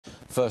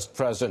First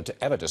president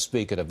ever to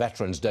speak at a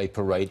Veterans Day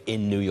parade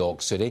in New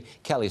York City.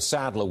 Kelly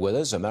Sadler with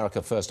us,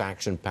 America First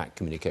Action PAC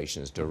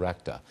Communications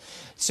Director.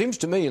 It seems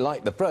to me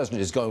like the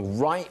president is going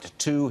right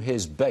to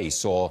his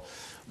base, or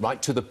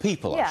right to the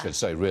people, I should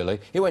say, really.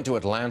 He went to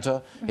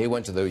Atlanta. He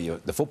went to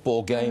the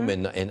football game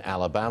in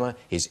Alabama.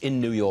 He's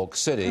in New York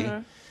City.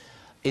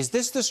 Is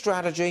this the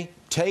strategy?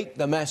 Take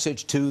the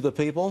message to the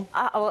people?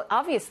 Well,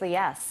 obviously,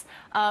 yes.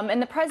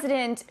 And the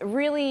president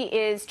really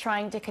is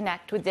trying to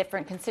connect with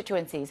different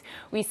constituencies.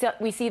 We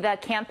see the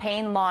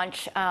campaign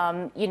launch,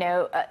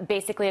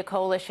 basically a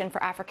coalition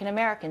for African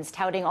Americans,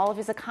 touting all of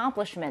his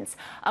accomplishments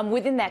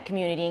within that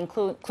community,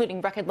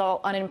 including record low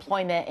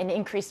unemployment and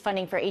increased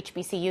funding for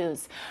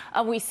HBCUs.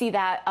 We see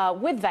that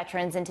with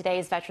veterans, and today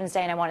is Veterans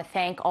Day, and I want to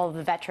thank all of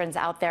the veterans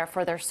out there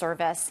for their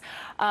service.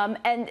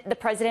 And the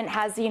president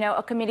has,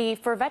 a committee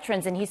for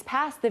veterans, and he's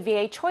passed the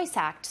VA Choice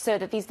Act so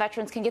that these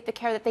veterans can get the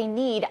care that they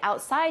need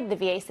outside the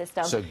VA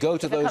system. So go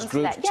to those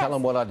groups, tell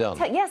them what I've done.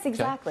 Yes,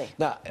 exactly. Okay?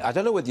 Now, I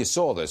don't know whether you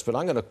saw this, but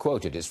I'm going to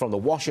quote it. It's from the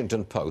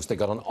Washington Post. They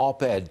got an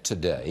op-ed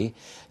today.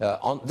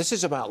 This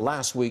is about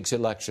last week's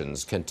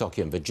elections,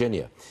 Kentucky and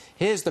Virginia.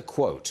 Here's the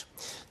quote.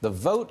 The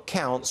vote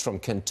counts from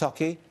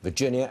Kentucky,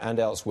 Virginia and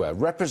elsewhere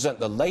represent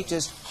the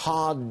latest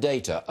hard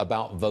data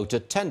about voter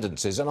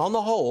tendencies, and on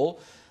the whole,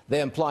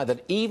 they imply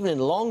that even in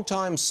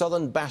long-time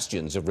southern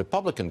bastions of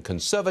Republican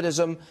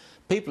conservatism,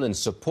 people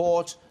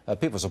support a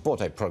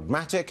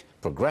pragmatic,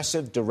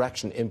 progressive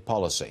direction in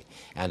policy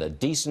and a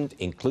decent,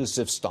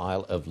 inclusive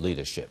style of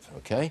leadership,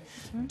 okay?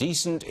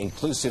 Decent,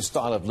 inclusive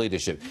style of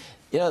leadership.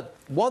 You know,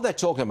 what they're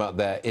talking about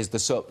there is the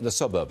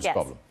suburbs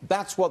problem.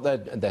 That's what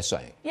they're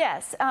saying.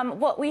 Yes.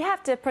 Well, we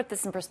have to put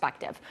this in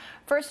perspective.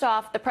 First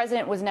off, the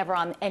president was never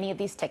on any of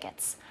these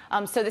tickets.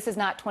 So this is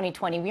not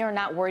 2020. We are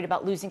not worried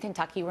about losing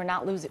Kentucky. We're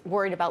not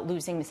worried about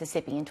losing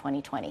Mississippi in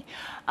 2020.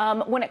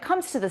 When it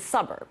comes to the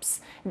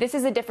suburbs, this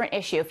is a different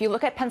issue. If you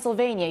look at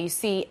Pennsylvania, you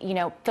see,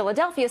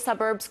 Philadelphia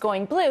suburbs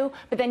going blue,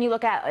 but then you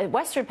look at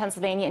Western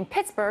Pennsylvania and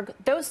Pittsburgh,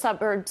 those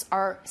suburbs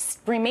are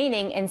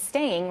remaining and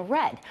staying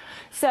red.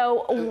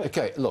 So...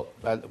 Okay, look,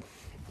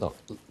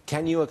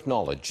 can you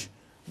acknowledge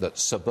that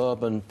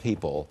suburban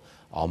people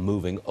are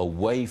moving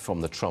away from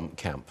the Trump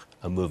camp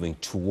and moving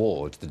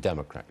towards the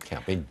Democrat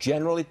camp? In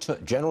general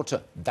terms,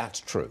 that's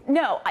true.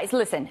 No,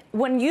 listen,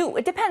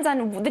 it depends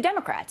on the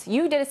Democrats.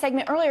 You did a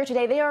segment earlier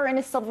today. They are in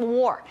a civil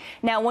war.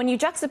 Now, when you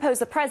juxtapose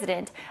the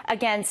president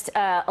against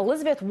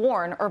Elizabeth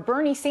Warren or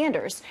Bernie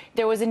Sanders,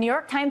 there was a New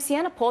York Times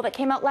Siena poll that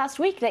came out last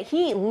week that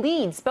he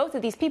leads both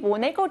of these people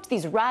when they go to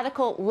these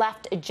radical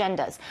left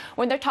agendas,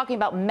 when they're talking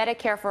about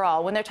Medicare for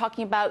all, when they're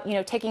talking about,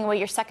 taking away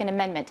your Second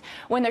Amendment,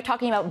 when they're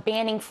talking about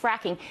banning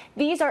fracking.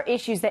 These are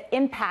issues that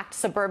impact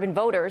suburban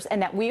voters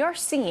and that we are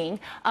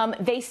seeing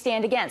they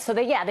stand against. So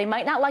they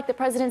might not like the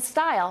president's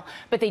style,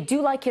 but they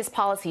do like his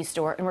policies,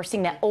 Stuart, and we're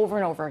seeing that over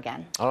and over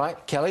again. All right,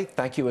 Kelly,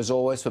 thank you as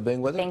always for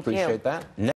being with us. Thank you. Appreciate that.